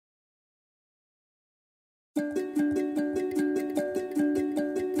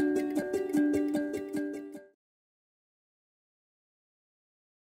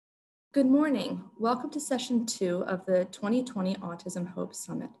Good morning. Welcome to session 2 of the 2020 Autism Hope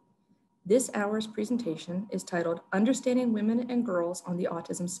Summit. This hour's presentation is titled Understanding Women and Girls on the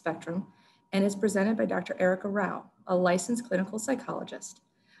Autism Spectrum and is presented by Dr. Erica Rao, a licensed clinical psychologist.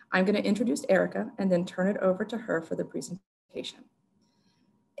 I'm going to introduce Erica and then turn it over to her for the presentation.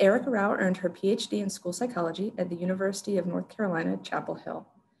 Erica Rao earned her PhD in school psychology at the University of North Carolina, Chapel Hill.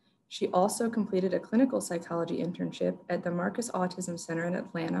 She also completed a clinical psychology internship at the Marcus Autism Center in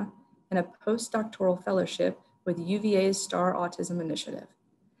Atlanta and a postdoctoral fellowship with UVA's STAR Autism Initiative.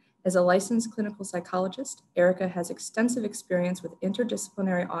 As a licensed clinical psychologist, Erica has extensive experience with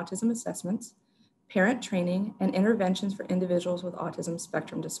interdisciplinary autism assessments, parent training, and interventions for individuals with autism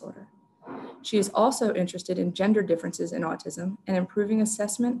spectrum disorder. She is also interested in gender differences in autism and improving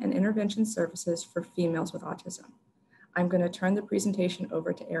assessment and intervention services for females with autism. I'm going to turn the presentation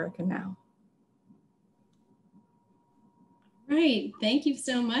over to Erica now. Great, thank you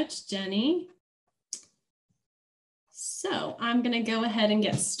so much, Jenny. So I'm going to go ahead and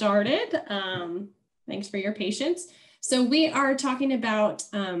get started. Thanks for your patience. So we are talking about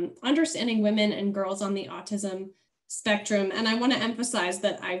understanding women and girls on the autism spectrum. And I want to emphasize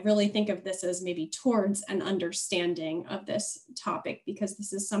that I really think of this as maybe towards an understanding of this topic, because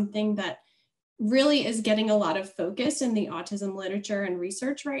this is something that really is getting a lot of focus in the autism literature and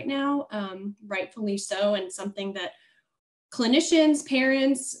research right now, rightfully so, and something that clinicians,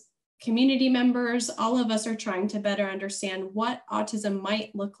 parents, community members, all of us are trying to better understand what autism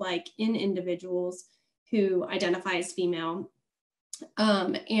might look like in individuals who identify as female,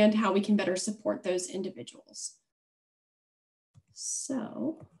 and how we can better support those individuals.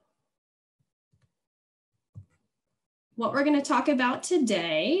 So, what we're going to talk about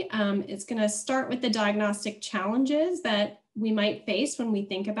today is going to start with the diagnostic challenges that we might face when we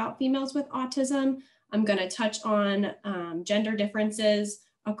think about females with autism. I'm going to touch on gender differences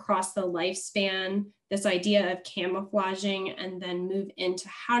across the lifespan, this idea of camouflaging, and then move into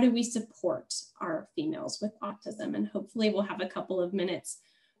how do we support our females with autism. And hopefully we'll have a couple of minutes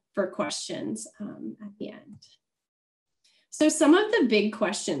for questions at the end. So some of the big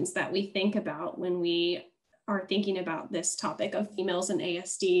questions that we think about when we are thinking about this topic of females and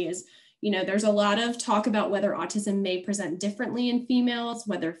ASD is, there's a lot of talk about whether autism may present differently in females,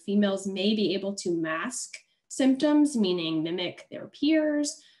 whether females may be able to mask symptoms, meaning mimic their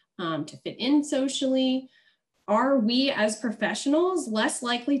peers to fit in socially. Are we as professionals less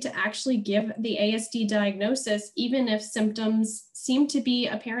likely to actually give the ASD diagnosis, even if symptoms seem to be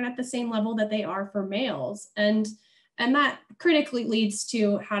apparent at the same level that they are for males? And that critically leads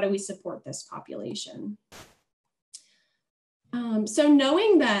to how do we support this population? So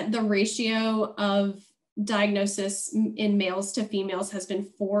knowing that the ratio of diagnosis in males to females has been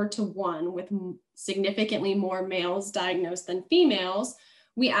 4-to-1, with significantly more males diagnosed than females,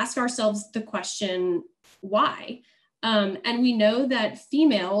 we ask ourselves the question, why? And we know that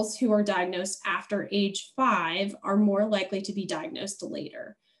females who are diagnosed after age 5 are more likely to be diagnosed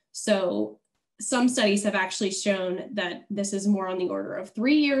later. So some studies have actually shown that this is more on the order of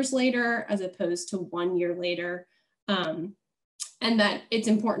 3 years later as opposed to 1 year later. And that it's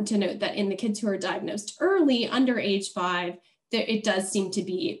important to note that in the kids who are diagnosed early, under age 5, it does seem to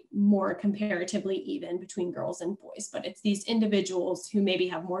be more comparatively even between girls and boys, but it's these individuals who maybe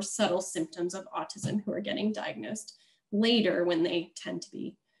have more subtle symptoms of autism who are getting diagnosed later when they tend to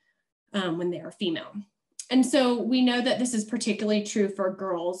be, when they are female. And so we know that this is particularly true for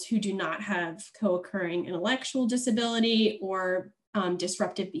girls who do not have co-occurring intellectual disability or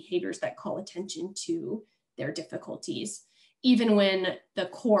disruptive behaviors that call attention to their difficulties. Even when the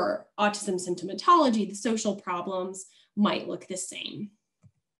core autism symptomatology, the social problems, might look the same.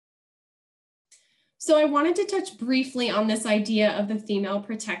 So I wanted to touch briefly on this idea of the female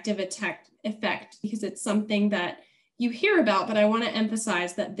protective effect, because it's something that you hear about, but I want to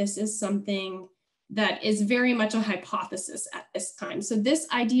emphasize that this is something that is very much a hypothesis at this time. So this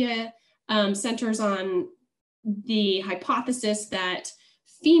idea centers on the hypothesis that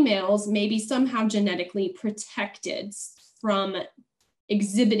females may be somehow genetically protected from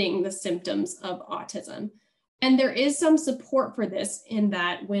exhibiting the symptoms of autism. And there is some support for this in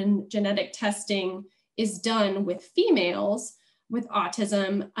that when genetic testing is done with females with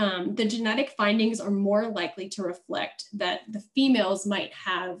autism, the genetic findings are more likely to reflect that the females might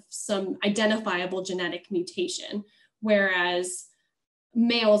have some identifiable genetic mutation, whereas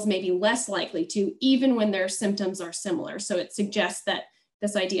males may be less likely to, even when their symptoms are similar. So it suggests that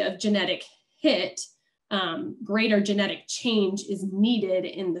this idea of genetic hit, greater genetic change is needed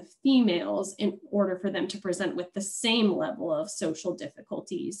in the females in order for them to present with the same level of social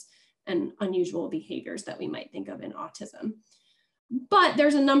difficulties and unusual behaviors that we might think of in autism. But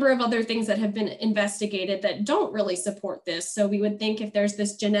there's a number of other things that have been investigated that don't really support this. So we would think if there's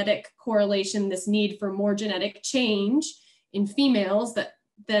this genetic correlation, this need for more genetic change in females, that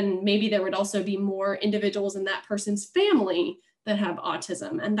then maybe there would also be more individuals in that person's family that have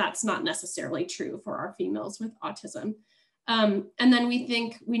autism. And that's not necessarily true for our females with autism. And then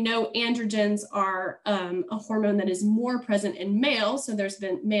we know androgens are a hormone that is more present in males. So there's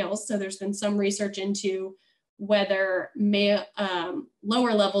been some research into whether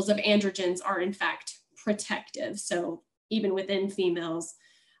lower levels of androgens are in fact protective. So even within females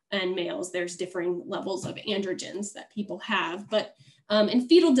and males, there's differing levels of androgens that people have. But in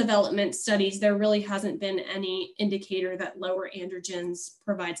fetal development studies, there really hasn't been any indicator that lower androgens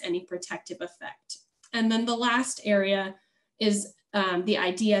provides any protective effect. And then the last area is the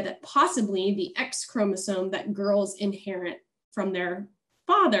idea that possibly the X chromosome that girls inherit from their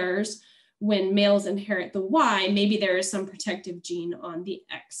fathers, when males inherit the Y, maybe there is some protective gene on the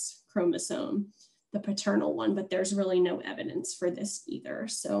X chromosome, the paternal one, but there's really no evidence for this either.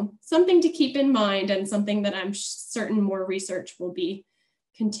 So something to keep in mind, and something that I'm certain more research will be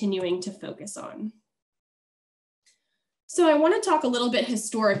continuing to focus on. So I want to talk a little bit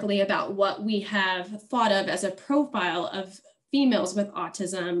historically about what we have thought of as a profile of females with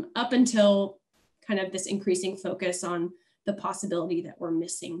autism up until kind of this increasing focus on the possibility that we're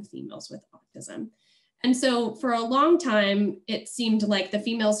missing females with autism. And so for a long time, it seemed like the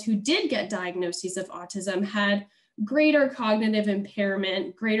females who did get diagnoses of autism had greater cognitive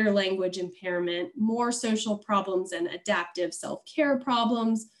impairment, greater language impairment, more social problems and adaptive self-care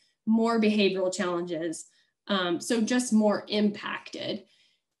problems, more behavioral challenges. So just more impacted.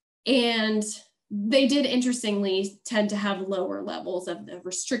 And they did, interestingly, tend to have lower levels of the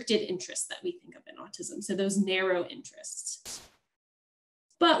restricted interests that we think of in autism, so those narrow interests.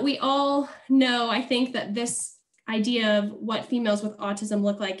 But we all know, I think, that this idea of what females with autism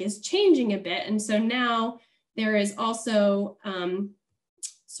look like is changing a bit. And so now there is also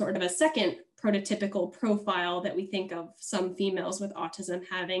sort of a second prototypical profile that we think of some females with autism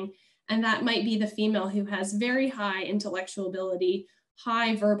having, and that might be the female who has very high intellectual ability,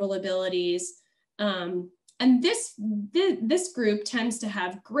 high verbal abilities, and this group tends to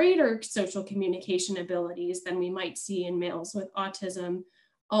have greater social communication abilities than we might see in males with autism.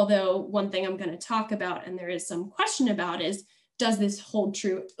 Although one thing I'm going to talk about, and there is some question about, is does this hold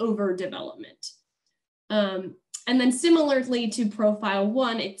true over development? And then similarly to profile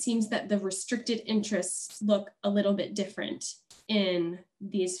 1, it seems that the restricted interests look a little bit different in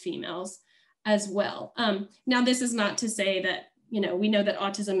these females as well. Now, this is not to say that, we know that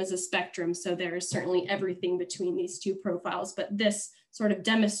autism is a spectrum, so there is certainly everything between these two profiles, but this sort of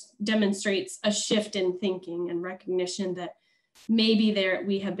demonstrates a shift in thinking and recognition that maybe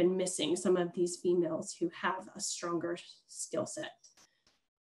we have been missing some of these females who have a stronger skill set.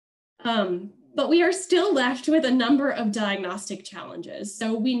 But we are still left with a number of diagnostic challenges.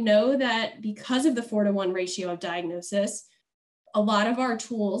 So we know that because of the 4-to-1 ratio of diagnosis, a lot of our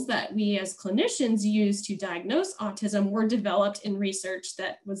tools that we as clinicians use to diagnose autism were developed in research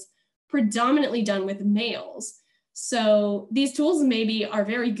that was predominantly done with males. So these tools maybe are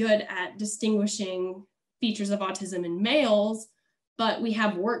very good at distinguishing features of autism in males, but we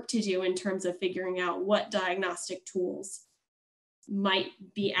have work to do in terms of figuring out what diagnostic tools might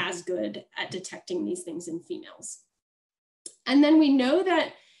be as good at detecting these things in females. And then we know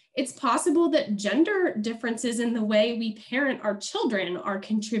that it's possible that gender differences in the way we parent our children are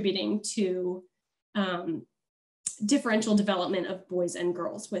contributing to differential development of boys and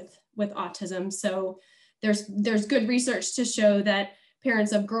girls with autism. So there's good research to show that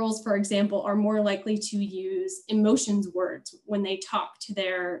parents of girls, for example, are more likely to use emotions words when they talk to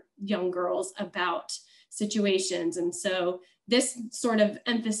their young girls about situations. And so this sort of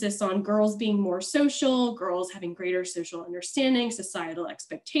emphasis on girls being more social, girls having greater social understanding, societal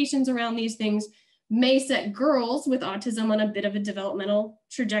expectations around these things may set girls with autism on a bit of a developmental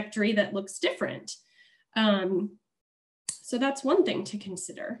trajectory that looks different. So that's one thing to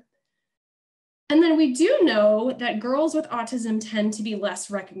consider. And then we do know that girls with autism tend to be less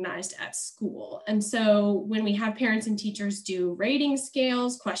recognized at school. And so when we have parents and teachers do rating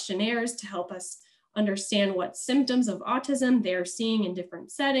scales, questionnaires to help us understand what symptoms of autism they're seeing in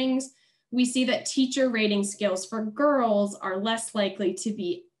different settings, we see that teacher rating scales for girls are less likely to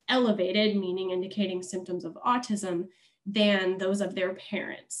be elevated, meaning indicating symptoms of autism, than those of their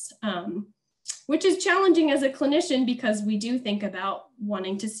parents, which is challenging as a clinician because we do think about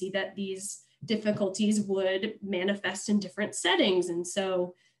wanting to see that these difficulties would manifest in different settings. And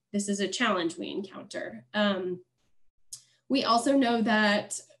so this is a challenge we encounter. We also know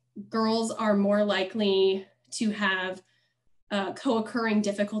that girls are more likely to have co-occurring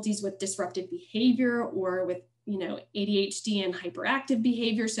difficulties with disruptive behavior or with, ADHD and hyperactive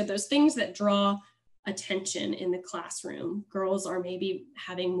behavior. So those things that draw attention in the classroom. Girls are maybe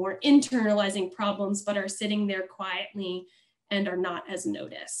having more internalizing problems, but are sitting there quietly and are not as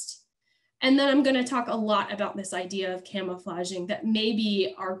noticed. And then I'm going to talk a lot about this idea of camouflaging, that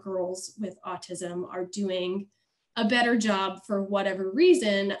maybe our girls with autism are doing a better job for whatever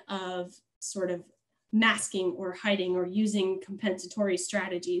reason of sort of masking or hiding or using compensatory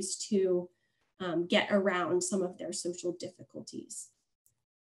strategies to get around some of their social difficulties.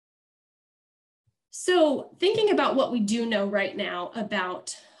 So thinking about what we do know right now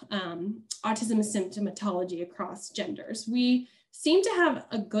about autism symptomatology across genders, we seem to have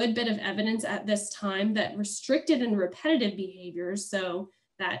a good bit of evidence at this time that restricted and repetitive behaviors, so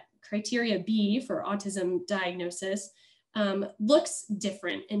that criteria B for autism diagnosis, looks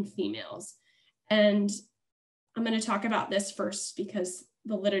different in females. And I'm going to talk about this first because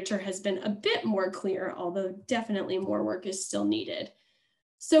the literature has been a bit more clear, although definitely more work is still needed.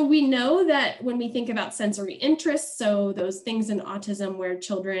 So we know that when we think about sensory interests, so those things in autism where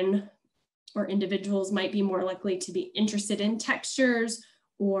children or individuals might be more likely to be interested in textures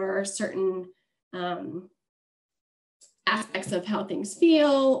or certain aspects of how things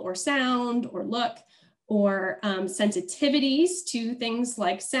feel or sound or look, or sensitivities to things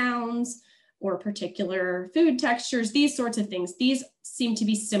like sounds or particular food textures, these sorts of things, these seem to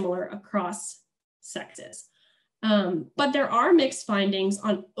be similar across sexes. But there are mixed findings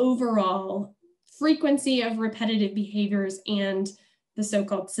on overall frequency of repetitive behaviors and the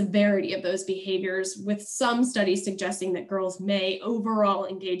so-called severity of those behaviors, with some studies suggesting that girls may overall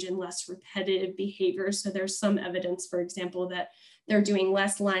engage in less repetitive behaviors. So there's some evidence, for example, that they're doing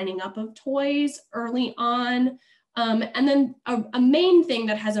less lining up of toys early on. And then a main thing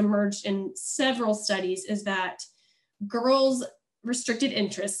that has emerged in several studies is that girls' restricted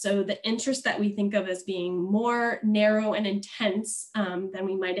interests, so the interests that we think of as being more narrow and intense than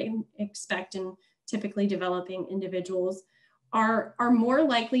we might expect in typically developing individuals, are more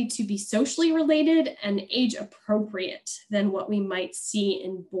likely to be socially related and age appropriate than what we might see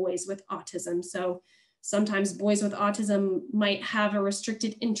in boys with autism. So sometimes boys with autism might have a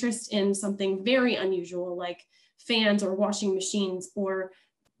restricted interest in something very unusual like fans or washing machines, or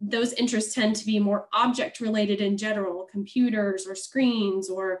those interests tend to be more object related in general, computers or screens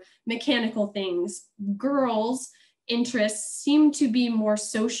or mechanical things. Girls' interests seem to be more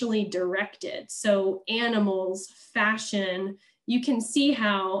socially directed. So animals, fashion, you can see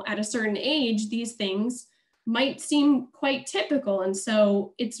how at a certain age, these things might seem quite typical. And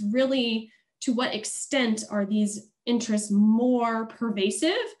so it's really, to what extent are these interests more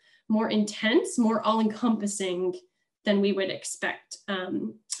pervasive, more intense, more all-encompassing than we would expect?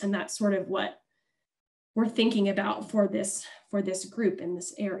 And that's sort of what we're thinking about for this group in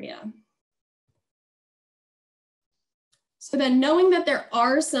this area. So then, knowing that there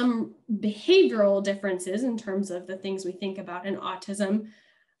are some behavioral differences in terms of the things we think about in autism,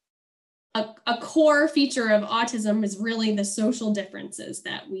 a core feature of autism is really the social differences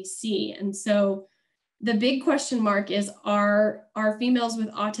that we see. And so the big question mark is, are females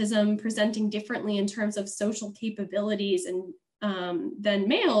with autism presenting differently in terms of social capabilities and than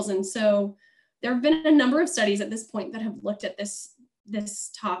males? And so there have been a number of studies at this point that have looked at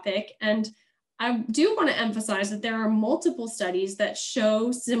this topic. And I do want to emphasize that there are multiple studies that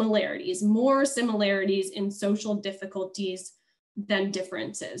show similarities, more similarities in social difficulties than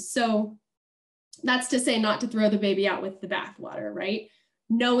differences. So that's to say, not to throw the baby out with the bathwater, right?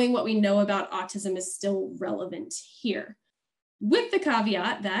 Knowing what we know about autism is still relevant here, with the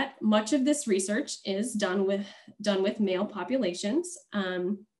caveat that much of this research is done with male populations.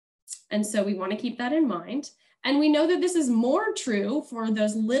 And so we want to keep that in mind. And we know that this is more true for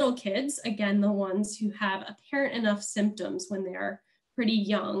those little kids, again, the ones who have apparent enough symptoms when they're pretty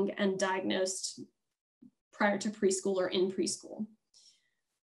young and diagnosed prior to preschool or in preschool.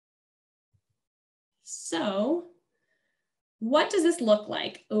 So what does this look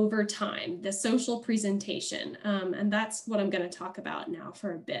like over time, the social presentation? And that's what I'm going to talk about now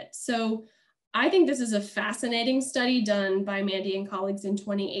for a bit. So I think this is a fascinating study done by Mandy and colleagues in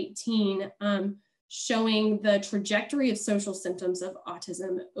 2018, showing the trajectory of social symptoms of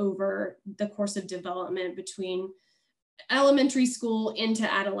autism over the course of development between elementary school into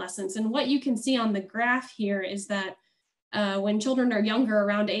adolescence. And what you can see on the graph here is that when children are younger,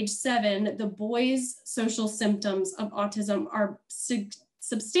 around age 7, the boys' social symptoms of autism are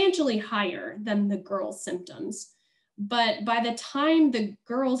substantially higher than the girls' symptoms. But by the time the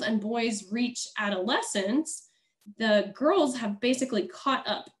girls and boys reach adolescence, the girls have basically caught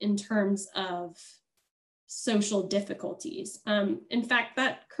up in terms of social difficulties. In fact,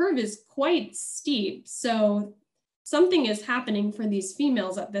 that curve is quite steep. So something is happening for these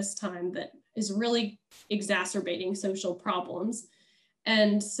females at this time that is really exacerbating social problems.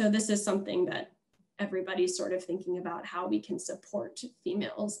 And so this is something that everybody's sort of thinking about, how we can support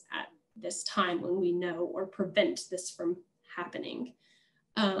females at this time when we know or prevent this from happening.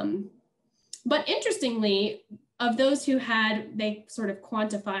 But interestingly, of those who had, they sort of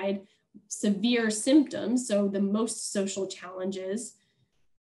quantified severe symptoms, so the most social challenges,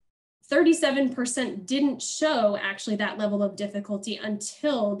 37% didn't show actually that level of difficulty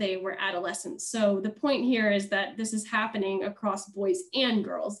until they were adolescents. So the point here is that this is happening across boys and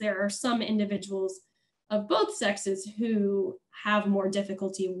girls. There are some individuals of both sexes who have more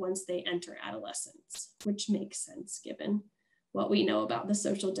difficulty once they enter adolescence, which makes sense given what we know about the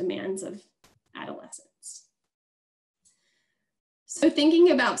social demands of adolescence. So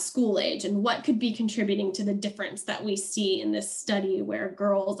thinking about school age and what could be contributing to the difference that we see in this study where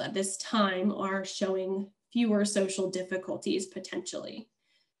girls at this time are showing fewer social difficulties potentially.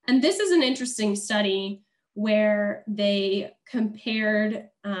 And this is an interesting study where they compared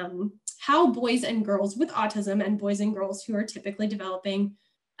how boys and girls with autism and boys and girls who are typically developing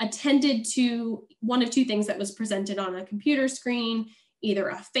attended to one of two things that was presented on a computer screen, either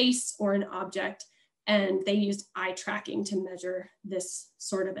a face or an object. And they used eye tracking to measure this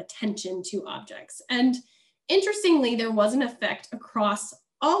sort of attention to objects. And interestingly, there was an effect across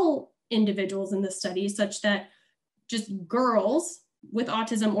all individuals in the study, such that just girls with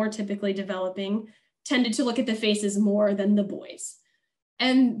autism or typically developing tended to look at the faces more than the boys.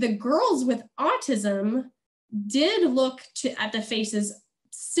 And the girls with autism did look at the faces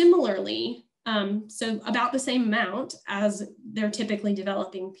similarly, so about the same amount as their typically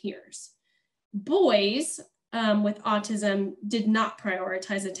developing peers. Boys with autism did not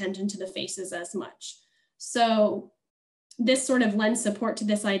prioritize attention to the faces as much. So this sort of lends support to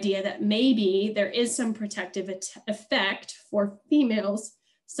this idea that maybe there is some protective effect for females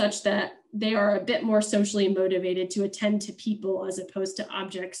such that they are a bit more socially motivated to attend to people as opposed to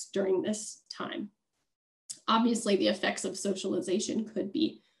objects during this time. Obviously, the effects of socialization could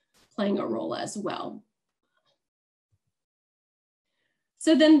be playing a role as well.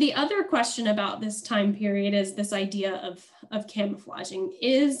 So then the other question about this time period is this idea of camouflaging.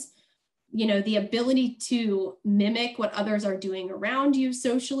 Is, the ability to mimic what others are doing around you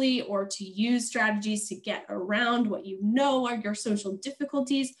socially, or to use strategies to get around what you know are your social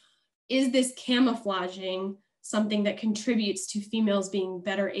difficulties. Is this camouflaging something that contributes to females being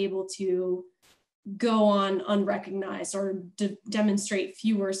better able to go on unrecognized or demonstrate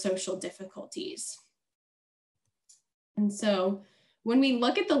fewer social difficulties? And so when we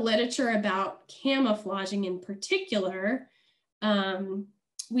look at the literature about camouflaging in particular,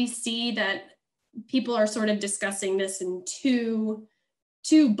 we see that people are sort of discussing this in two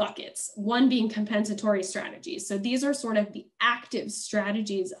buckets, one being compensatory strategies. So these are sort of the active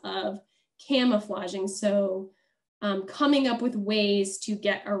strategies of camouflaging. So coming up with ways to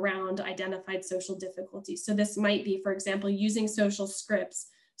get around identified social difficulties. So this might be, for example, using social scripts.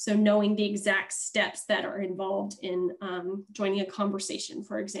 So knowing the exact steps that are involved in joining a conversation,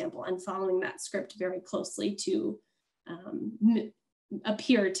 for example, and following that script very closely to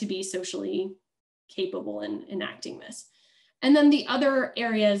appear to be socially capable in enacting this. And then the other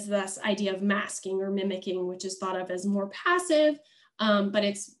area is this idea of masking or mimicking, which is thought of as more passive, but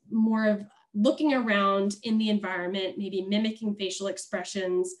it's more of looking around in the environment, maybe mimicking facial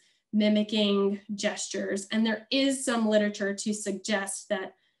expressions, mimicking gestures. And there is some literature to suggest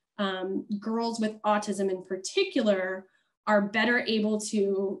that girls with autism in particular are better able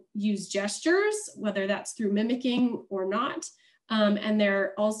to use gestures, whether that's through mimicking or not. And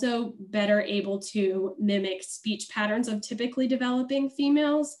they're also better able to mimic speech patterns of typically developing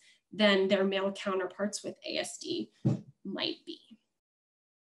females than their male counterparts with ASD might be.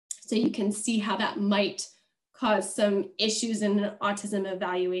 So you can see how that might cause some issues in an autism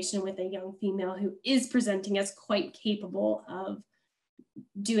evaluation with a young female who is presenting as quite capable of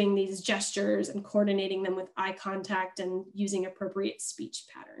doing these gestures and coordinating them with eye contact and using appropriate speech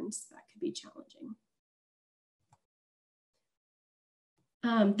patterns. That could be challenging.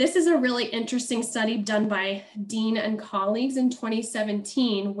 This is a really interesting study done by Dean and colleagues in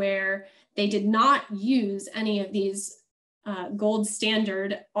 2017, where they did not use any of these gold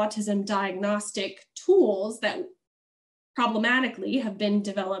standard autism diagnostic tools that problematically have been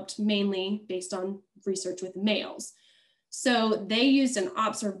developed mainly based on research with males. So they used an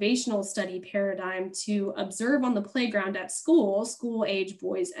observational study paradigm to observe on the playground at school age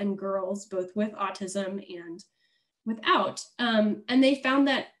boys and girls, both with autism and without. And they found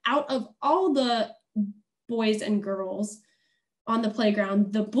that out of all the boys and girls on the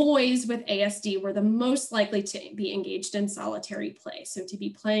playground, the boys with ASD were the most likely to be engaged in solitary play, so to be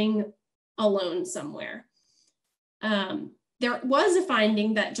playing alone somewhere. There was a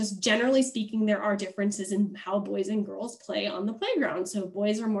finding that just generally speaking, there are differences in how boys and girls play on the playground. So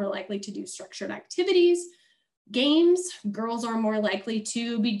boys are more likely to do structured activities, games. Girls are more likely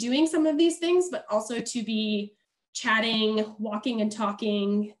to be doing some of these things, but also to be chatting, walking and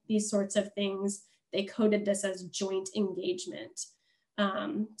talking, these sorts of things. They coded this as joint engagement.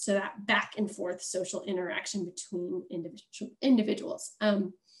 So that back and forth social interaction between individuals.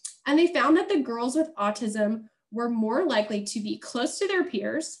 And they found that the girls with autism were more likely to be close to their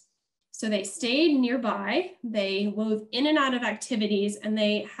peers. So they stayed nearby, they wove in and out of activities, and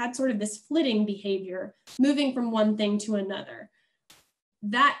they had sort of this flitting behavior, moving from one thing to another.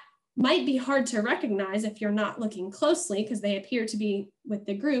 That might be hard to recognize if you're not looking closely because they appear to be with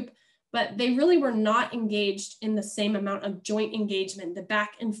the group, but they really were not engaged in the same amount of joint engagement, the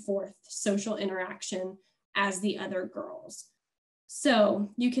back and forth social interaction as the other girls.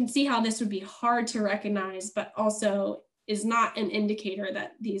 So you can see how this would be hard to recognize, but also is not an indicator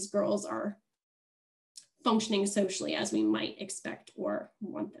that these girls are functioning socially as we might expect or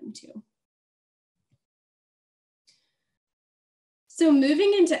want them to. So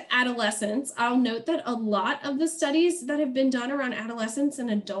moving into adolescence, I'll note that a lot of the studies that have been done around adolescents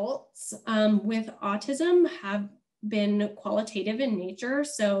and adults with autism have been qualitative in nature.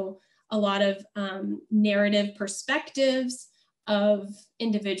 So a lot of narrative perspectives of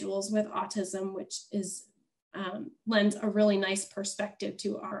individuals with autism, which is lends a really nice perspective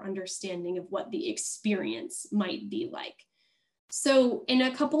to our understanding of what the experience might be like. So in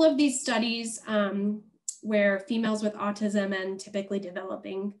a couple of these studies where females with autism and typically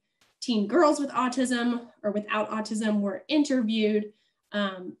developing teen girls with autism or without autism were interviewed,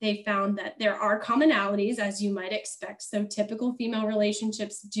 they found that there are commonalities, as you might expect. So typical female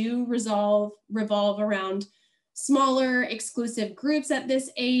relationships do revolve around smaller exclusive groups at this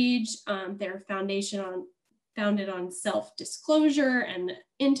age. They're founded on self-disclosure and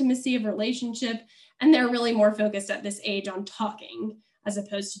intimacy of relationship, and they're really more focused at this age on talking as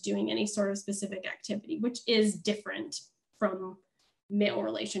opposed to doing any sort of specific activity, which is different from male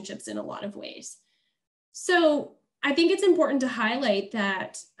relationships in a lot of ways. So I think it's important to highlight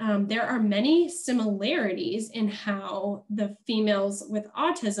that there are many similarities in how the females with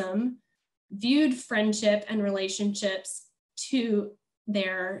autism viewed friendship and relationships to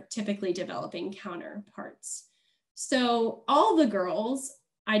their typically developing counterparts. So all the girls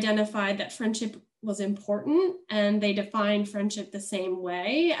identified that friendship was important, and they defined friendship the same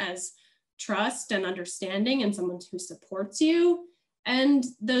way as trust and understanding and someone who supports you. And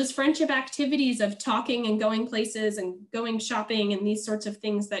those friendship activities of talking and going places and going shopping and these sorts of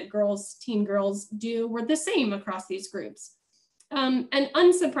things that teen girls do were the same across these groups. And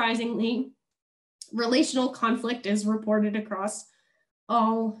unsurprisingly, relational conflict is reported across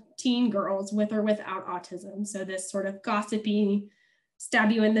all teen girls with or without autism. So this sort of gossipy,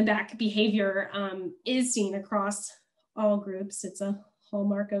 stab you in the back behavior is seen across all groups. It's a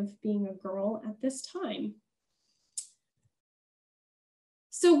hallmark of being a girl at this time.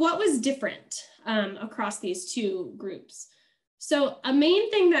 So what was different across these two groups? So a main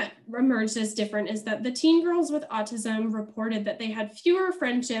thing that emerged as different is that the teen girls with autism reported that they had fewer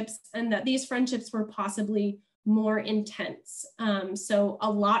friendships and that these friendships were possibly more intense. So a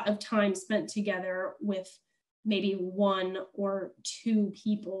lot of time spent together with maybe one or two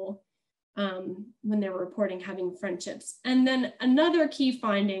people when they were reporting having friendships. And then another key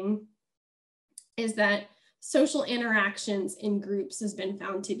finding is that social interactions in groups has been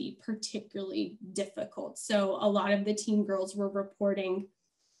found to be particularly difficult. So a lot of the teen girls were reporting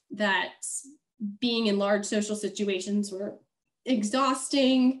that being in large social situations were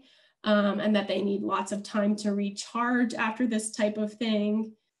exhausting, and that they need lots of time to recharge after this type of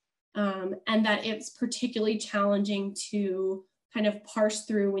thing, and that it's particularly challenging to kind of parse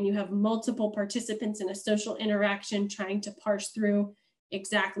through when you have multiple participants in a social interaction, trying to parse through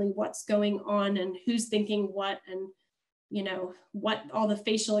exactly what's going on and who's thinking what, and what all the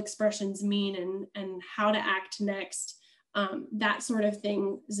facial expressions mean and how to act next. That sort of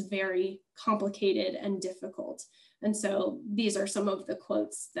thing is very complicated and difficult. And so these are some of the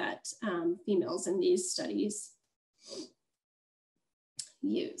quotes that females in these studies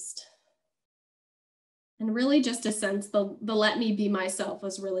used. And really just a sense, the let me be myself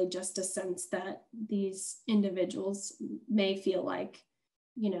was really just a sense that these individuals may feel like,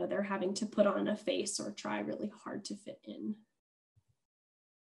 they're having to put on a face or try really hard to fit in.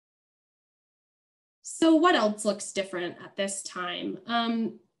 So what else looks different at this time?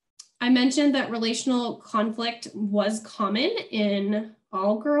 I mentioned that relational conflict was common in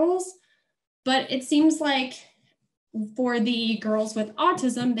all girls, but it seems like for the girls with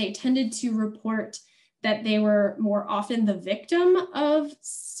autism, they tended to report that they were more often the victim of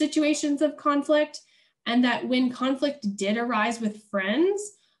situations of conflict, and that when conflict did arise with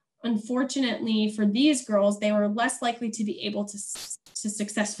friends, unfortunately for these girls, they were less likely to be able to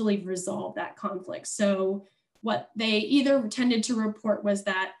successfully resolve that conflict. So what they either tended to report was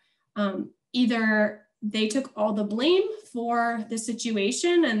that either they took all the blame for the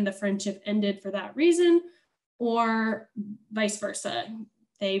situation and the friendship ended for that reason, or vice versa.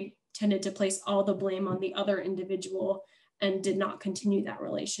 They tended to place all the blame on the other individual and did not continue that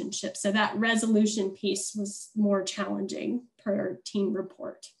relationship. So that resolution piece was more challenging per teen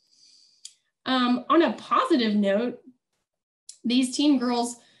report. On a positive note, these teen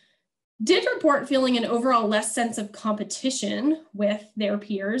girls did report feeling an overall less sense of competition with their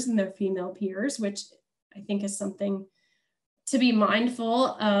peers and their female peers, which I think is something to be mindful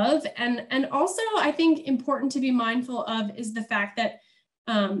of. And also I think important to be mindful of is the fact that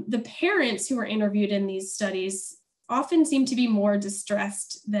the parents who were interviewed in these studies often seem to be more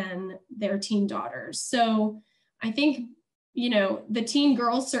distressed than their teen daughters. So I think, the teen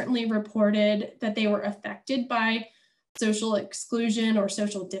girls certainly reported that they were affected by social exclusion or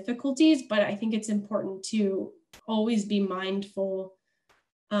social difficulties, but I think it's important to always be mindful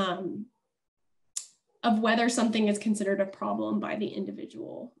of whether something is considered a problem by the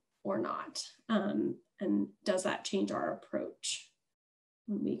individual or not. And does that change our approach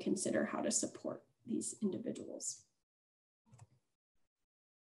when we consider how to support these individuals?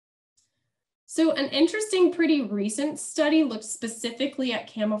 So an interesting, pretty recent study looked specifically at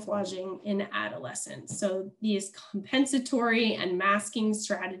camouflaging in adolescents. So these compensatory and masking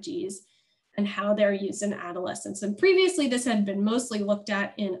strategies and how they're used in adolescents. And previously this had been mostly looked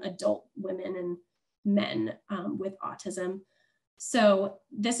at in adult women and men with autism. So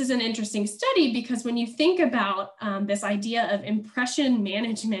this is an interesting study because when you think about this idea of impression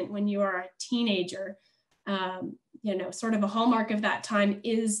management when you are a teenager, sort of a hallmark of that time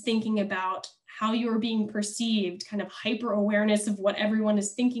is thinking about how you are being perceived, kind of hyper awareness of what everyone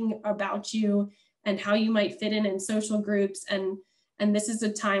is thinking about you and how you might fit in social groups. And this is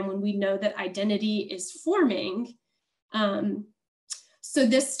a time when we know that identity is forming. So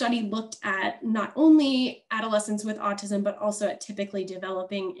this study looked at not only adolescents with autism, but also at typically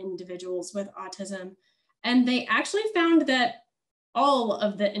developing individuals with autism. And they actually found that all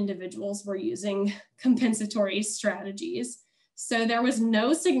of the individuals were using compensatory strategies. So there was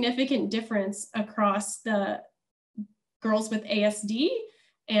no significant difference across the girls with ASD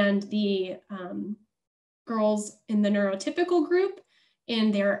and the girls in the neurotypical group in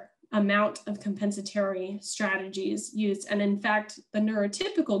their amount of compensatory strategies used. And in fact, the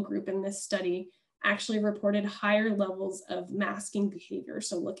neurotypical group in this study actually reported higher levels of masking behavior.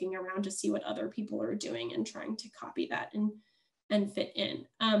 So looking around to see what other people are doing and trying to copy that and fit in.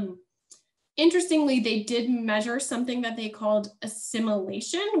 Interestingly, they did measure something that they called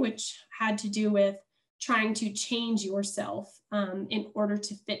assimilation, which had to do with trying to change yourself in order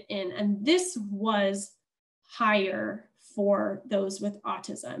to fit in. And this was higher for those with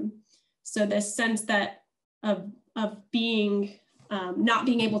autism. So this sense that of being, not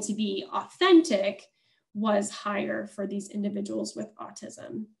being able to be authentic was higher for these individuals with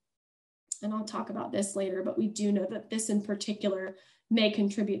autism. And I'll talk about this later, but we do know that this in particular may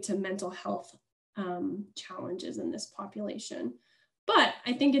contribute to mental health challenges in this population. But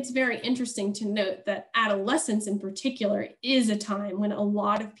I think it's very interesting to note that adolescence in particular is a time when a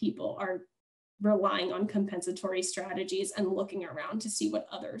lot of people are relying on compensatory strategies and looking around to see what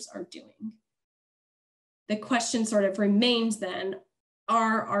others are doing. The question sort of remains then,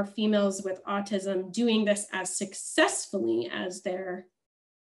 are our females with autism doing this as successfully as their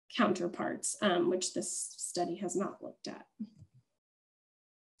counterparts, which this study has not looked at.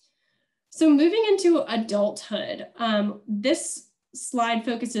 So moving into adulthood, this slide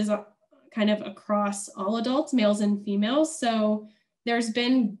focuses on kind of across all adults, males and females. So there's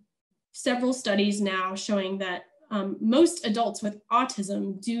been several studies now showing that most adults with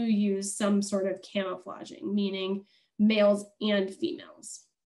autism do use some sort of camouflaging, meaning males and females.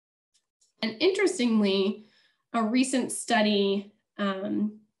 And interestingly, a recent study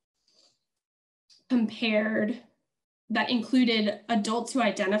that included adults who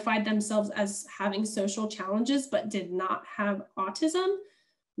identified themselves as having social challenges but did not have autism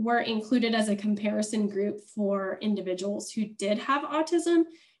were included as a comparison group for individuals who did have autism.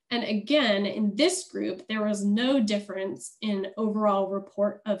 And again, in this group, there was no difference in overall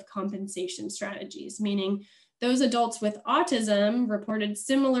report of compensation strategies, meaning those adults with autism reported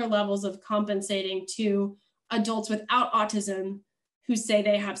similar levels of compensating to adults without autism who say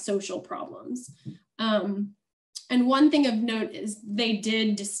they have social problems. And one thing of note is they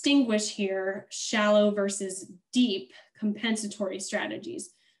did distinguish here shallow versus deep compensatory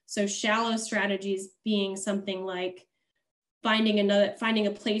strategies. So shallow strategies being something like finding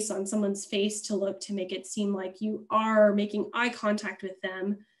a place on someone's face to look to make it seem like you are making eye contact with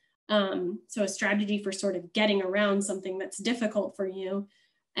them. So a strategy for sort of getting around something that's difficult for you.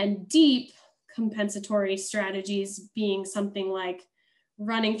 And deep compensatory strategies being something like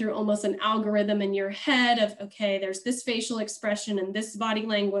running through almost an algorithm in your head of, okay, there's this facial expression and this body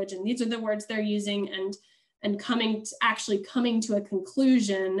language, and these are the words they're using, and actually coming to a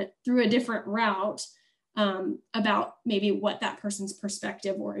conclusion through a different route about maybe what that person's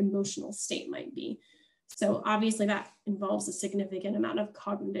perspective or emotional state might be. So obviously that involves a significant amount of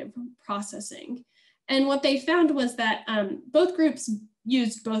cognitive processing. And what they found was that both groups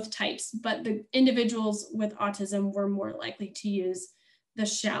used both types, but the individuals with autism were more likely to use the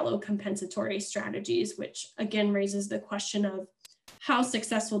shallow compensatory strategies, which again raises the question of how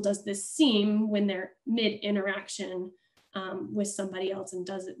successful does this seem when they're mid-interaction with somebody else, and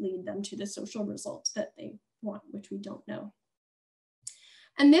does it lead them to the social results that they want, which we don't know.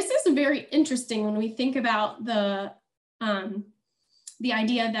 And this is very interesting when we think about the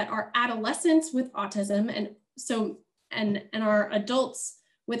idea that our adolescents with autism and our adults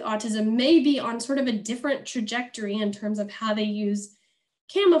with autism may be on sort of a different trajectory in terms of how they use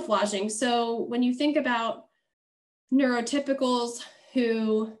camouflaging. So when you think about neurotypicals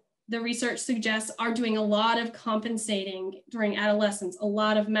who the research suggests are doing a lot of compensating during adolescence, a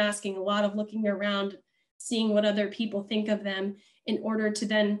lot of masking, a lot of looking around, seeing what other people think of them in order to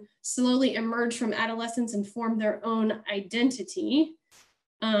then slowly emerge from adolescence and form their own identity.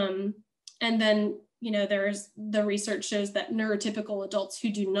 And then, there's the research shows that neurotypical adults who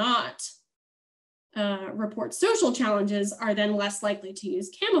do not report social challenges are then less likely to use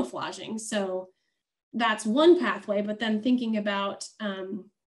camouflaging. So that's one pathway, but then thinking about,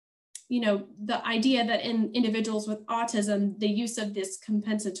 the idea that in individuals with autism, the use of this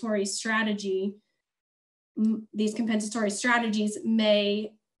compensatory strategy, these compensatory strategies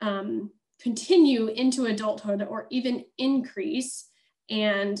may continue into adulthood or even increase,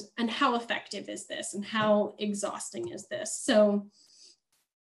 and how effective is this and how exhausting is this? So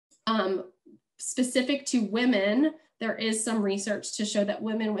specific to women, there is some research to show that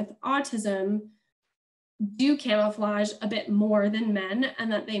women with autism do camouflage a bit more than men,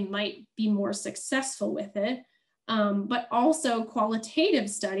 and that they might be more successful with it. But also qualitative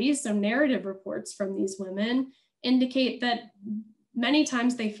studies, so narrative reports from these women, indicate that many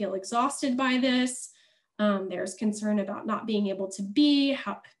times they feel exhausted by this. There's concern about not being able to be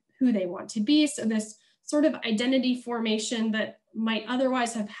who they want to be. So this sort of identity formation that might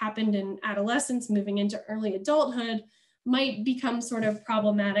otherwise have happened in adolescence moving into early adulthood might become sort of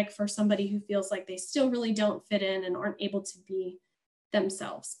problematic for somebody who feels like they still really don't fit in and aren't able to be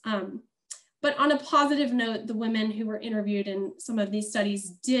themselves. But on a positive note, the women who were interviewed in some of these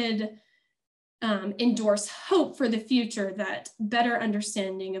studies did endorse hope for the future, that better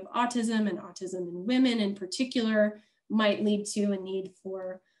understanding of autism and autism in women in particular might lead to a need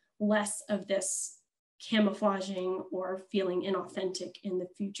for less of this camouflaging or feeling inauthentic in the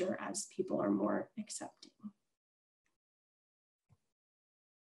future as people are more accepting.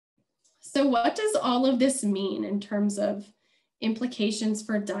 So what does all of this mean in terms of implications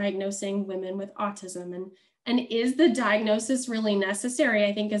for diagnosing women with autism? And is the diagnosis really necessary?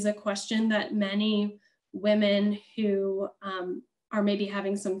 I think is a question that many women who are maybe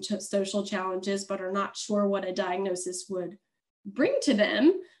having some social challenges but are not sure what a diagnosis would bring to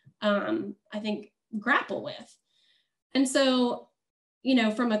them, I think grapple with. And so,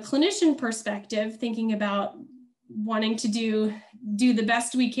 from a clinician perspective, thinking about wanting to do the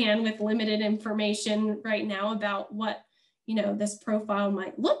best we can with limited information right now about what this profile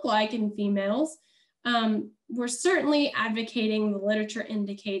might look like in females, we're certainly advocating, the literature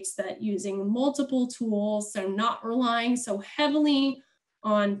indicates that using multiple tools, so not relying so heavily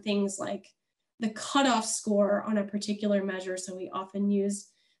on things like the cutoff score on a particular measure. So we often use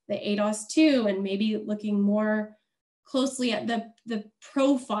the ADOS-2 and maybe looking more closely at the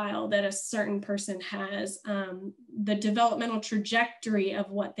profile that a certain person has, the developmental trajectory of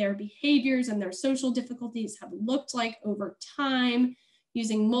what their behaviors and their social difficulties have looked like over time,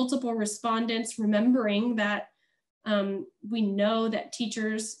 using multiple respondents, remembering that we know that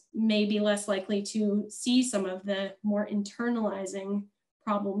teachers may be less likely to see some of the more internalizing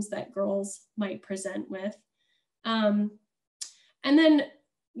problems that girls might present with. And then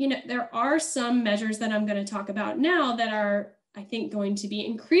there are some measures that I'm going to talk about now that are, I think, going to be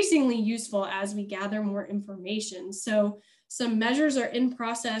increasingly useful as we gather more information. So some measures are in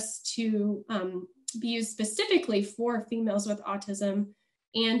process to be used specifically for females with autism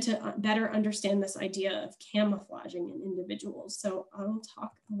and to better understand this idea of camouflaging in individuals. So I'll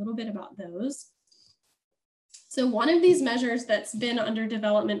talk a little bit about those. So one of these measures that's been under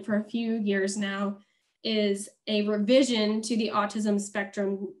development for a few years now is a revision to the autism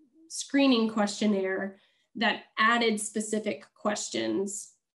spectrum screening questionnaire that added specific questions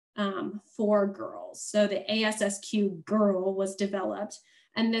for girls. So the ASSQ Girl was developed,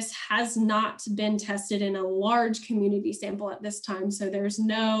 and this has not been tested in a large community sample at this time. So there's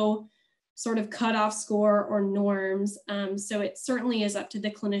no sort of cutoff score or norms. So it certainly is up to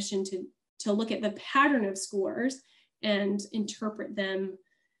the clinician to look at the pattern of scores and interpret them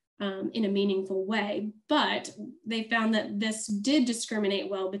in a meaningful way. But they found that this did discriminate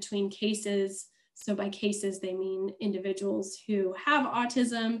well between cases. So by cases, they mean individuals who have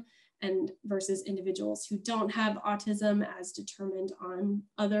autism and versus individuals who don't have autism as determined on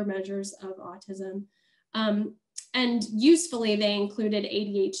other measures of autism. And usefully, they included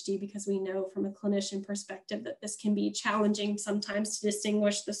ADHD because we know from a clinician perspective that this can be challenging sometimes to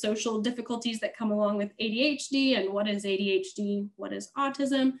distinguish the social difficulties that come along with ADHD and what is ADHD, what is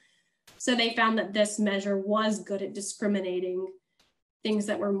autism. So they found that this measure was good at discriminating things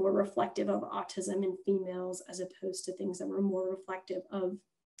that were more reflective of autism in females as opposed to things that were more reflective of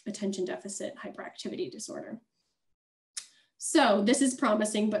attention deficit hyperactivity disorder. So this is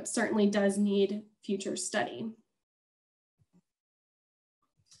promising, but certainly does need future study.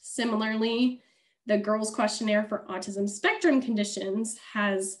 Similarly, the Girls Questionnaire for Autism Spectrum Conditions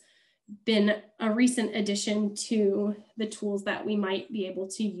has been a recent addition to the tools that we might be able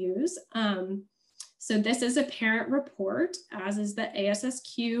to use. So this is a parent report, as is the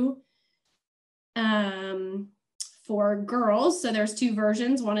ASSQ for girls. So there's two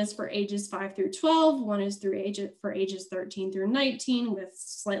versions. One is for ages 5 through 12. One is for ages 13 through 19 with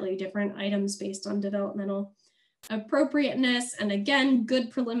slightly different items based on developmental appropriateness. And again, good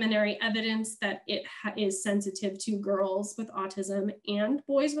preliminary evidence that it is sensitive to girls with autism and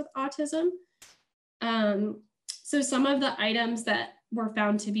boys with autism. So some of the items that were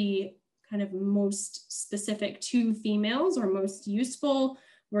found to be kind of most specific to females or most useful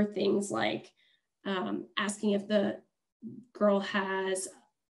were things like asking if the girl has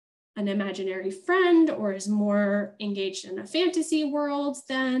an imaginary friend or is more engaged in a fantasy world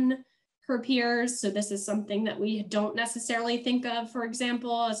than her peers. So this is something that we don't necessarily think of, for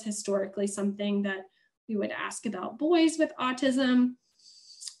example, as historically something that we would ask about boys with autism.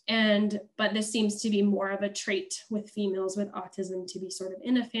 But this seems to be more of a trait with females with autism, to be sort of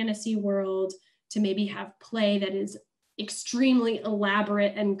in a fantasy world, to maybe have play that is extremely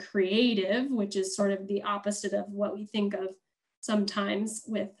elaborate and creative, which is sort of the opposite of what we think of sometimes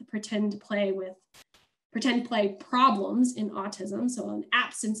with pretend play problems in autism. So an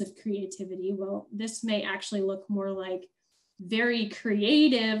absence of creativity. Well, this may actually look more like very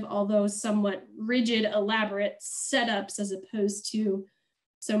creative, although somewhat rigid, elaborate setups, as opposed to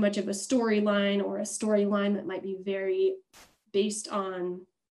so much of a storyline, or a storyline that might be very based on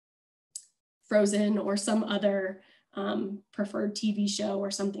Frozen or some other preferred TV show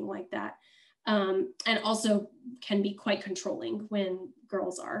or something like that. And also can be quite controlling when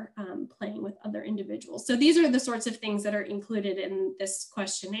girls are playing with other individuals. So these are the sorts of things that are included in this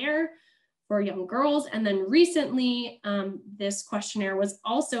questionnaire for young girls. And then recently, this questionnaire was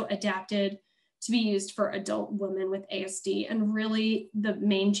also adapted to be used for adult women with ASD. And really the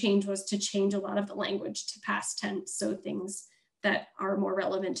main change was to change a lot of the language to past tense. So things that are more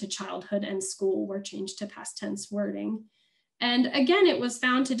relevant to childhood and school were changed to past tense wording. And again, it was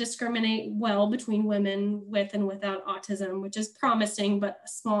found to discriminate well between women with and without autism, which is promising, but a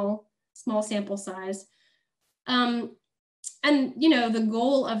small sample size. And the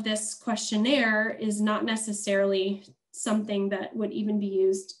goal of this questionnaire is not necessarily something that would even be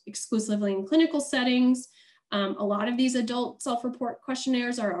used exclusively in clinical settings. A lot of these adult self-report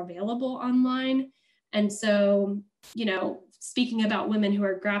questionnaires are available online. And so, speaking about women who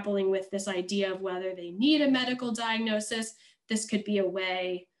are grappling with this idea of whether they need a medical diagnosis, this could be a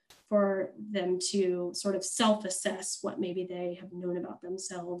way for them to sort of self-assess what maybe they have known about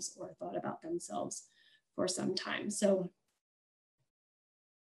themselves or thought about themselves for some time. So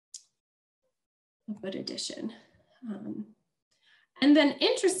a good addition. And then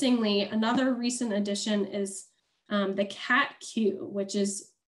interestingly, another recent addition is the CAT-Q, which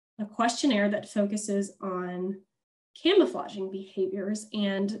is a questionnaire that focuses on camouflaging behaviors,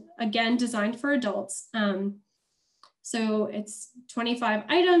 and again, designed for adults. So it's 25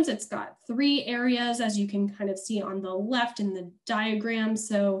 items. It's got 3 areas, as you can kind of see on the left in the diagram.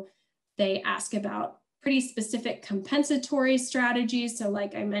 So they ask about pretty specific compensatory strategies. So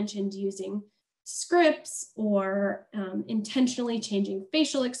like I mentioned, using scripts or intentionally changing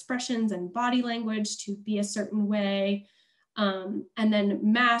facial expressions and body language to be a certain way. And then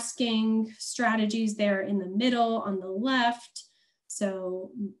masking strategies there in the middle on the left.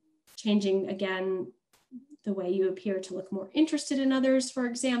 So changing, again, the way you appear to look more interested in others, for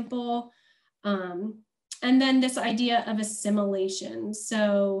example. And then this idea of assimilation.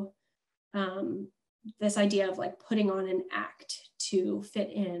 So this idea of like putting on an act to fit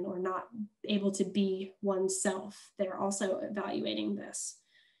in or not able to be oneself. They're also evaluating this.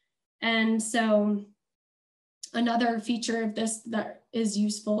 And so another feature of this that is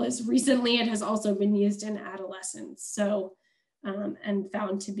useful is recently it has also been used in adolescents. So, and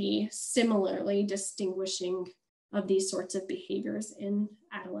found to be similarly distinguishing of these sorts of behaviors in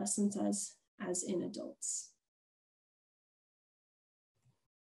adolescents as in adults.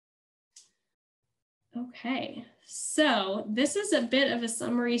 Okay, so this is a bit of a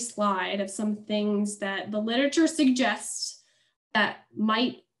summary slide of some things that the literature suggests that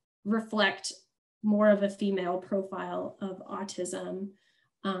might reflect more of a female profile of autism,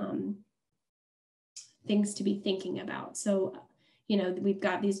 things to be thinking about. So, you know, we've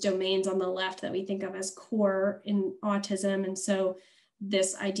got these domains on the left that we think of as core in autism. And so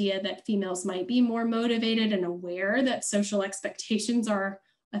this idea that females might be more motivated and aware that social expectations are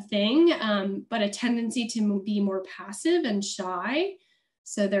a thing, but a tendency to be more passive and shy.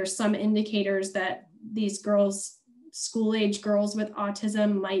 So there's some indicators that these girls, school-age girls with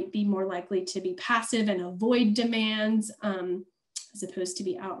autism, might be more likely to be passive and avoid demands, as opposed to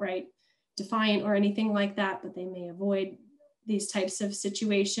be outright defiant or anything like that, but they may avoid these types of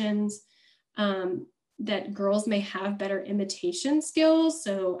situations. That girls may have better imitation skills.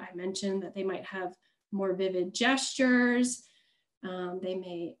 So I mentioned that they might have more vivid gestures. They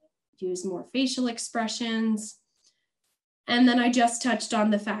may use more facial expressions. And then I just touched on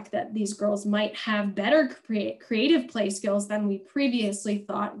the fact that these girls might have better creative play skills than we previously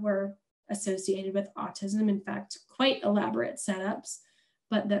thought were associated with autism. In fact, quite elaborate setups,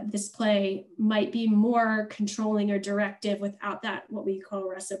 but that this play might be more controlling or directive without that, what we call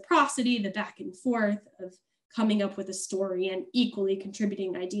reciprocity, the back and forth of coming up with a story and equally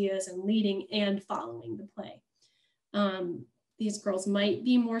contributing ideas and leading and following the play. These girls might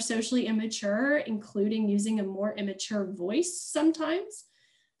be more socially immature, including using a more immature voice sometimes.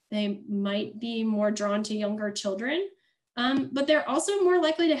 They might be more drawn to younger children, but they're also more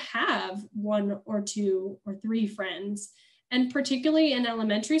likely to have 1 or 2 or 3 friends. And particularly in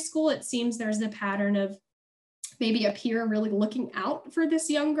elementary school, it seems there's a pattern of maybe a peer really looking out for this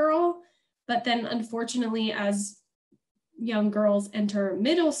young girl. But then unfortunately, as young girls enter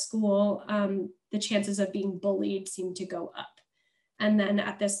middle school, the chances of being bullied seem to go up. And then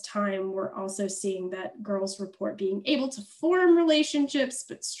at this time, we're also seeing that girls report being able to form relationships,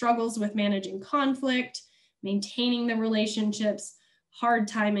 but struggles with managing conflict, maintaining the relationships, hard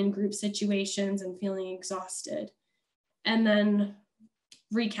time in group situations, and feeling exhausted. And then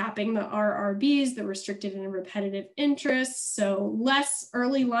recapping the RRBs, the restricted and repetitive interests. So less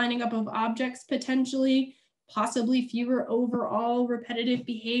early lining up of objects potentially, possibly fewer overall repetitive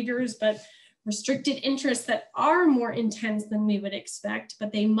behaviors, but restricted interests that are more intense than we would expect,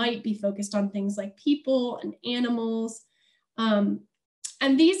 but they might be focused on things like people and animals. And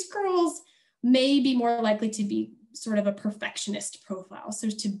these girls may be more likely to be sort of a perfectionist profile. So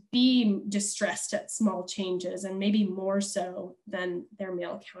to be distressed at small changes, and maybe more so than their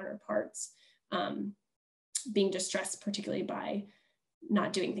male counterparts, being distressed particularly by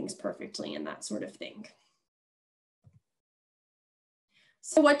not doing things perfectly and that sort of thing.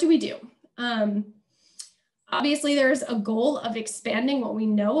 So what do we do? Obviously, there's a goal of expanding what we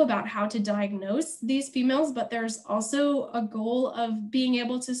know about how to diagnose these females, but there's also a goal of being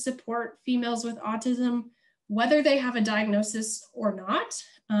able to support females with autism, whether they have a diagnosis or not.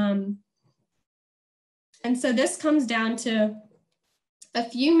 And so this comes down to a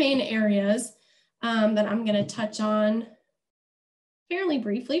few main areas that I'm going to touch on fairly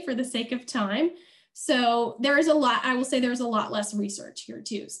briefly for the sake of time. So there is a lot, I will say there's a lot less research here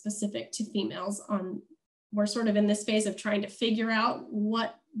too, specific to females. We're sort of in this phase of trying to figure out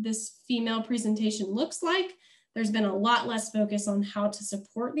what this female presentation looks like. There's been a lot less focus on how to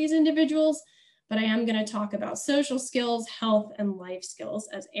support these individuals, but I am going to talk about social skills, health, and life skills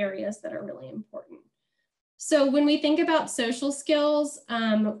as areas that are really important. So when we think about social skills,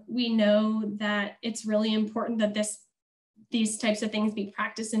 we know that it's really important that these types of things be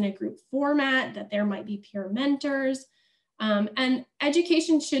practiced in a group format, that there might be peer mentors, And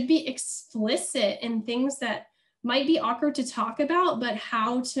education should be explicit in things that might be awkward to talk about, but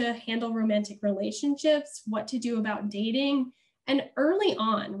how to handle romantic relationships, what to do about dating, and early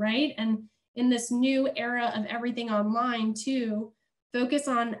on, right? And in this new era of everything online too, focus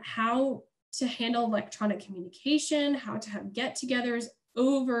on how to handle electronic communication, how to have get-togethers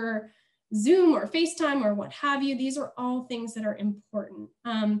over Zoom or FaceTime or what have you. These are all things that are important.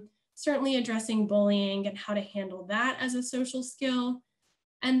 Certainly addressing bullying and how to handle that as a social skill.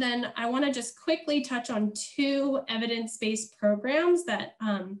 And then I want to just quickly touch on 2 evidence-based programs that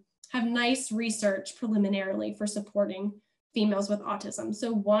have nice research preliminarily for supporting females with autism.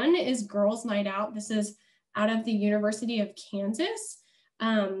 So one is Girls Night Out. This is out of the University of Kansas.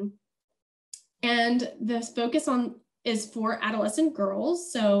 And the focus is for adolescent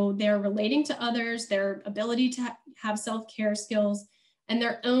girls. So they're relating to others, their ability to have self-care skills, and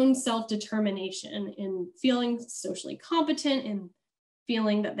their own self-determination in feeling socially competent and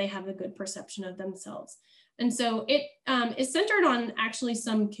feeling that they have a good perception of themselves. And so it is centered on actually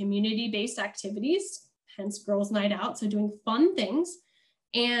some community-based activities, hence Girls Night Out, so doing fun things.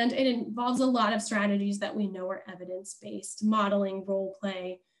 And it involves a lot of strategies that we know are evidence-based, modeling, role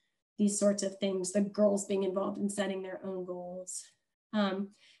play, these sorts of things, the girls being involved in setting their own goals.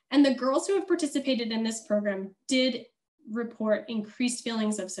 And the girls who have participated in this program did report increased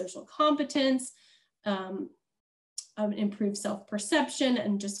feelings of social competence, improved self-perception,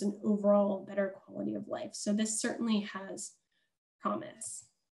 and just an overall better quality of life. So this certainly has promise.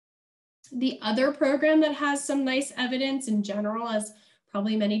 The other program that has some nice evidence in general, as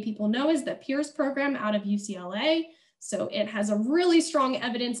probably many people know, is the PEERS program out of UCLA. So it has a really strong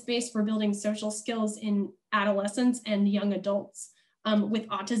evidence base for building social skills in adolescents and young adults with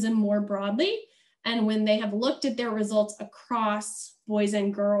autism more broadly. And when they have looked at their results across boys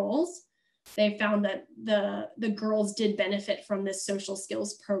and girls, they found that the girls did benefit from this social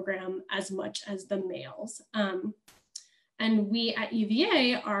skills program as much as the males. And we at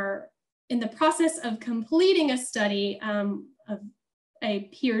UVA are in the process of completing a study of a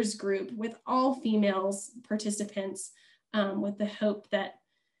peers group with all females participants with the hope that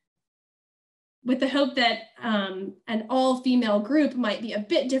an all-female group might be a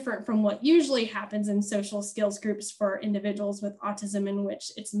bit different from what usually happens in social skills groups for individuals with autism, in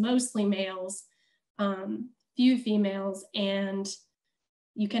which it's mostly males, few females, and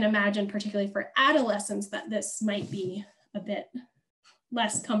you can imagine, particularly for adolescents, that this might be a bit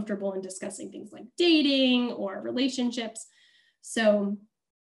less comfortable in discussing things like dating or relationships. So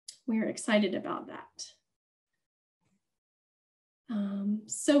we're excited about that.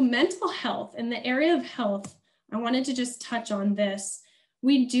 So mental health, in the area of health, I wanted to just touch on this.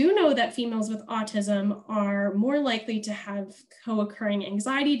 We do know that females with autism are more likely to have co-occurring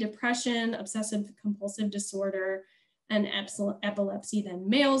anxiety, depression, obsessive compulsive disorder, and epilepsy than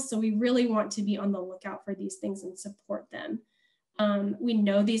males. So we really want to be on the lookout for these things and support them. We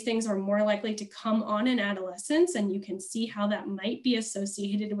know these things are more likely to come on in adolescence, and you can see how that might be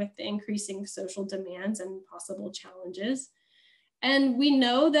associated with the increasing social demands and possible challenges. And we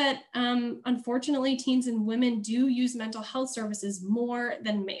know that unfortunately, teens and women do use mental health services more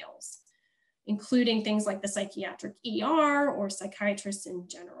than males, including things like the psychiatric ER or psychiatrists in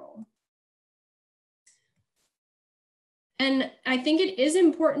general. And I think it is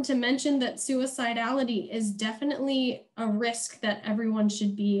important to mention that suicidality is definitely a risk that everyone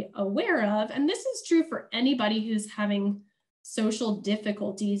should be aware of. And this is true for anybody who's having social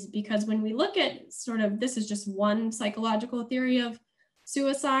difficulties, because when we look at this is just one psychological theory of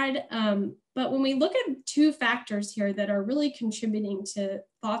suicide, but when we look at 2 factors here that are really contributing to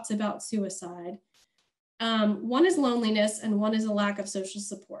thoughts about suicide, one is loneliness and one is a lack of social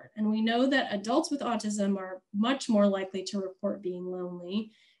support. And we know that adults with autism are much more likely to report being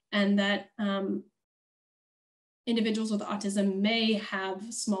lonely, and that individuals with autism may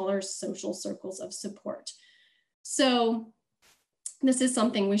have smaller social circles of support. So this is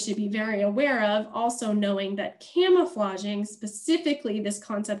something we should be very aware of, also knowing that camouflaging, specifically this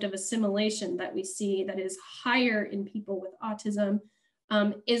concept of assimilation that we see that is higher in people with autism,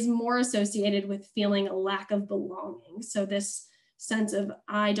 is more associated with feeling a lack of belonging. So this sense of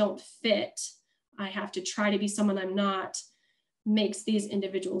I don't fit, I have to try to be someone I'm not, makes these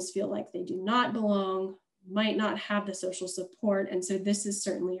individuals feel like they do not belong, might not have the social support. And so this is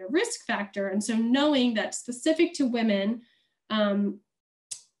certainly a risk factor. And so knowing that specific to women,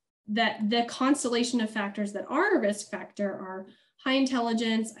 that the constellation of factors that are a risk factor are high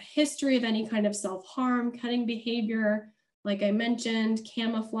intelligence, a history of any kind of self-harm, cutting behavior, like I mentioned,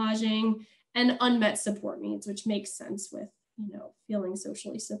 camouflaging, and unmet support needs, which makes sense with, feeling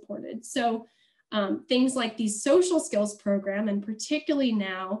socially supported. So Things like the social skills program, and particularly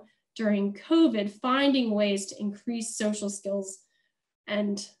now during COVID, finding ways to increase social skills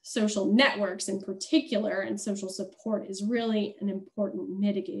and social networks in particular, and social support is really an important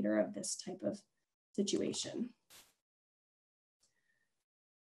mitigator of this type of situation.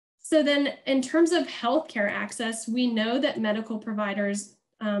 So then in terms of healthcare access, we know that medical providers,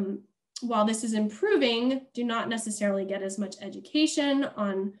 while this is improving, do not necessarily get as much education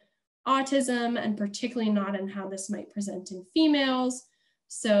on autism, and particularly not in how this might present in females.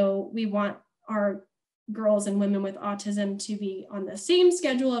 So we want our girls and women with autism to be on the same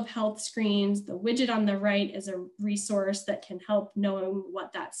schedule of health screens. The widget on the right is a resource that can help knowing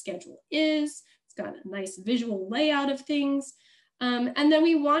what that schedule is. It's got a nice visual layout of things. And then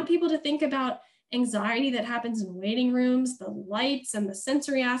we want people to think about anxiety that happens in waiting rooms. The lights and the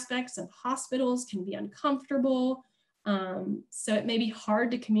sensory aspects of hospitals can be uncomfortable. So it may be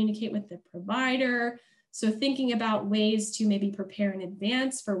hard to communicate with the provider. So thinking about ways to maybe prepare in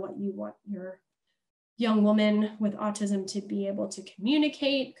advance for what you want your young woman with autism to be able to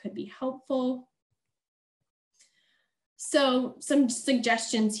communicate could be helpful. So some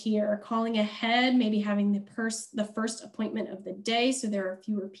suggestions here: calling ahead, maybe having the first appointment of the day so there are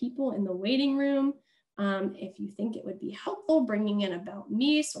fewer people in the waiting room. If you think it would be helpful, bringing in About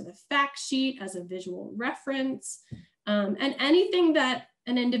Me sort of fact sheet as a visual reference, and anything that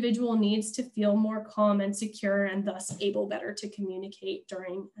an individual needs to feel more calm and secure, and thus able better to communicate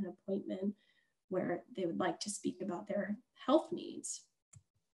during an appointment where they would like to speak about their health needs.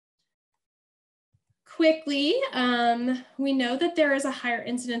 Quickly, we know that there is a higher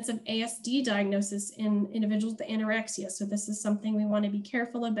incidence of ASD diagnosis in individuals with anorexia. So this is something we want to be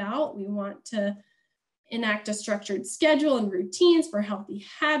careful about. We want to enact a structured schedule and routines for healthy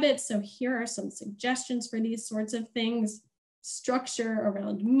habits. So here are some suggestions for these sorts of things. Structure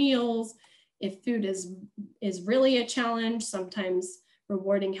around meals. If food is really a challenge, sometimes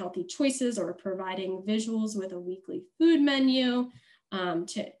rewarding healthy choices or providing visuals with a weekly food menu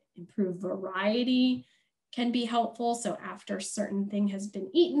to improve variety can be helpful. So after a certain thing has been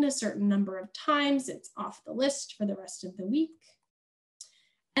eaten a certain number of times, it's off the list for the rest of the week.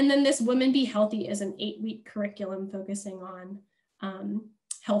 And then this Women Be Healthy is an 8-week curriculum focusing on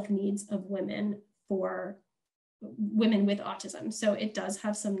health needs of women for women with autism. So it does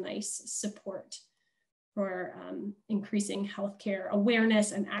have some nice support for increasing healthcare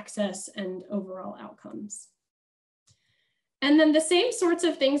awareness and access and overall outcomes. And then the same sorts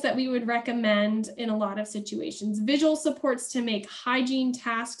of things that we would recommend in a lot of situations: visual supports to make hygiene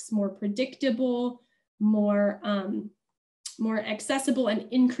tasks more predictable, more accessible, and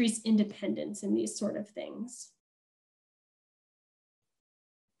increase independence in these sort of things.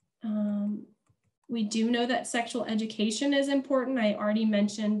 We do know that sexual education is important. I already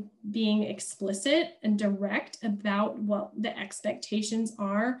mentioned being explicit and direct about what the expectations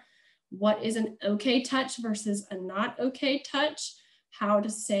are. What is an okay touch versus a not okay touch, how to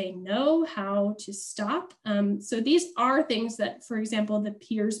say no, how to stop. So these are things that, for example, the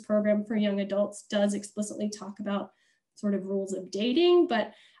Peers program for young adults does explicitly talk about sort of rules of dating,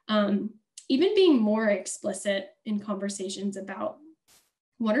 but even being more explicit in conversations about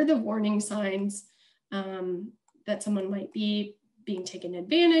what are the warning signs that someone might be being taken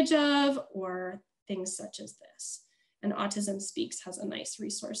advantage of, or things such as this. And Autism Speaks has a nice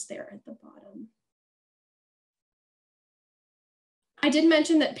resource there at the bottom. I did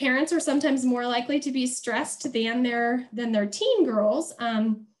mention that parents are sometimes more likely to be stressed than their teen girls,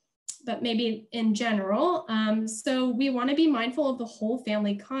 but maybe in general. So we want to be mindful of the whole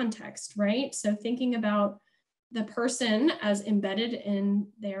family context, right? So thinking about the person as embedded in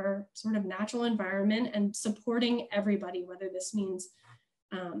their sort of natural environment and supporting everybody, whether this means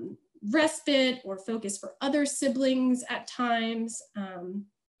respite or focus for other siblings at times.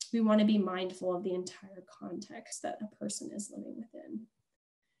 We want to be mindful of the entire context that a person is living within.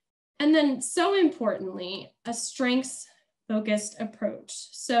 And then, so importantly, a strengths-focused approach.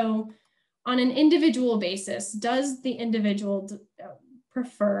 So on an individual basis, does the individual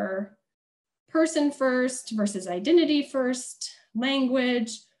prefer person first versus identity first,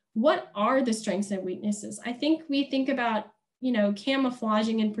 language? What are the strengths and weaknesses? I think we think about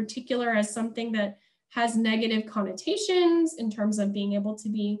camouflaging in particular as something that has negative connotations in terms of being able to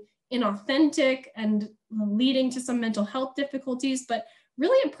be inauthentic and leading to some mental health difficulties, but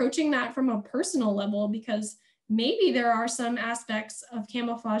really approaching that from a personal level, because maybe there are some aspects of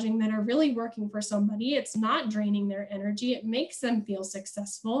camouflaging that are really working for somebody. It's not draining their energy. It makes them feel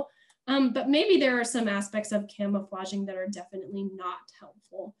successful. But maybe there are some aspects of camouflaging that are definitely not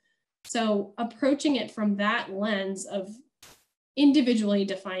helpful. So approaching it from that lens of individually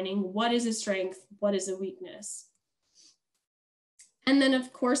defining what is a strength, what is a weakness. And then,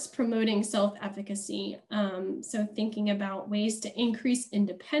 of course, promoting self-efficacy. So thinking about ways to increase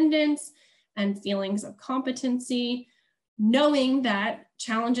independence and feelings of competency, knowing that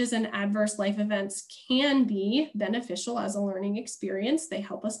challenges and adverse life events can be beneficial as a learning experience. They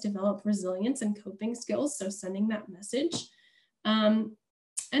help us develop resilience and coping skills. So sending that message. And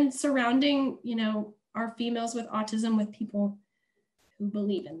surrounding, our females with autism with people who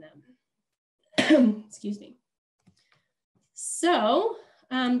believe in them. Excuse me. So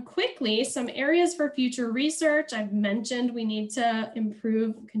quickly, some areas for future research. I've mentioned we need to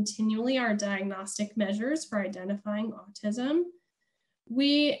improve continually our diagnostic measures for identifying autism.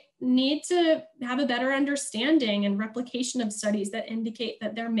 We need to have a better understanding and replication of studies that indicate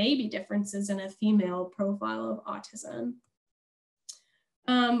that there may be differences in a female profile of autism.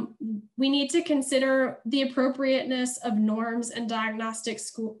 We need to consider the appropriateness of norms and diagnostic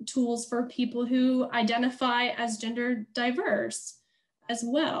tools for people who identify as gender diverse as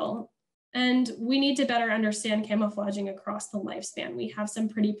well. And we need to better understand camouflaging across the lifespan. We have some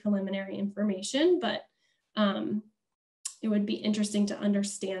pretty preliminary information, but it would be interesting to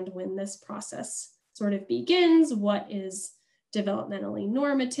understand when this process sort of begins, what is developmentally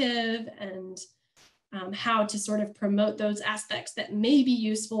normative, and how to sort of promote those aspects that may be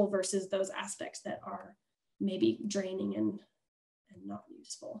useful versus those aspects that are maybe draining and not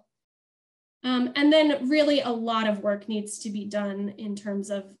useful. And then really a lot of work needs to be done in terms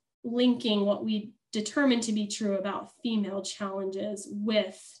of linking what we determine to be true about female challenges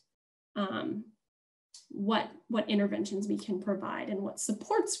with what interventions we can provide and what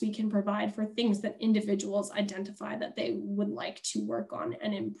supports we can provide for things that individuals identify that they would like to work on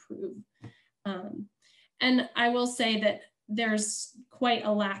and improve. And I will say that there's quite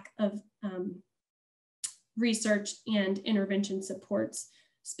a lack of research and intervention supports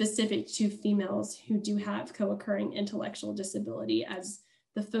specific to females who do have co-occurring intellectual disability, as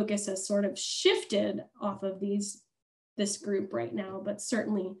the focus has sort of shifted off of this group right now, but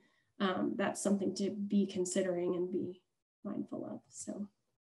certainly that's something to be considering and be mindful of. So,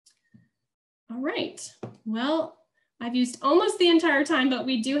 all right, well, I've used almost the entire time, but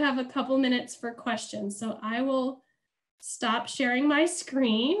we do have a couple minutes for questions. So I will stop sharing my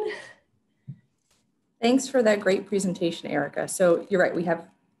screen. Thanks for that great presentation, Erica. So you're right, we have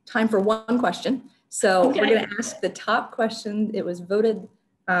time for one question. So Okay. We're gonna ask the top question. It was voted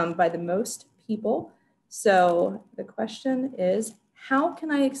by the most people. So the question is, how can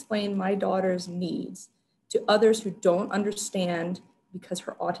I explain my daughter's needs to others who don't understand because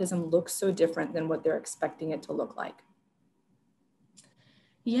her autism looks so different than what they're expecting it to look like?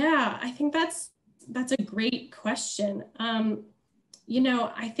 Yeah, I think that's a great question.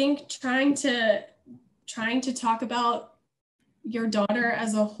 I think trying to talk about your daughter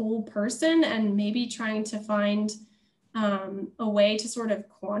as a whole person and maybe trying to find a way to sort of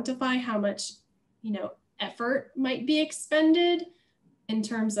quantify how much, effort might be expended in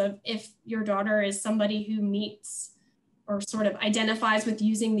terms of if your daughter is somebody who meets or sort of identifies with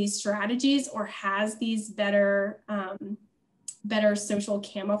using these strategies or has these better social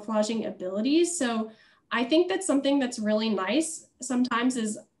camouflaging abilities. So I think that's something that's really nice sometimes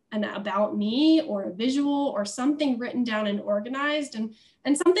is an about me or a visual or something written down and organized, and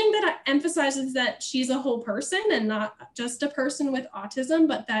something that emphasizes that she's a whole person and not just a person with autism,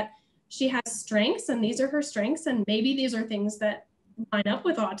 but that she has strengths and these are her strengths, and maybe these are things that line up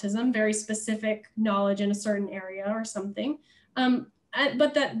with autism, very specific knowledge in a certain area or something,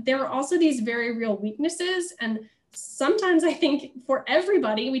 but that there are also these very real weaknesses. And sometimes I think for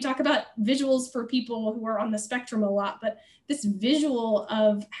everybody, we talk about visuals for people who are on the spectrum a lot, but this visual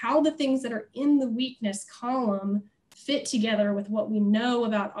of how the things that are in the weakness column fit together with what we know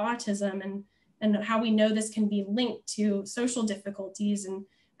about autism and how we know this can be linked to social difficulties.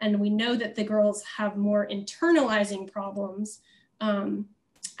 And we know that the girls have more internalizing problems,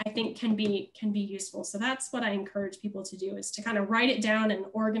 I think can be useful. So that's what I encourage people to do, is to kind of write it down and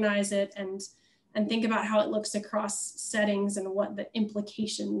organize it and think about how it looks across settings and what the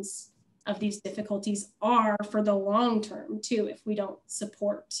implications of these difficulties are for the long term too, if we don't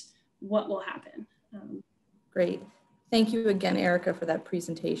support what will happen. Great. Thank you again, Erica, for that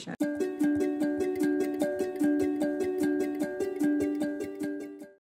presentation.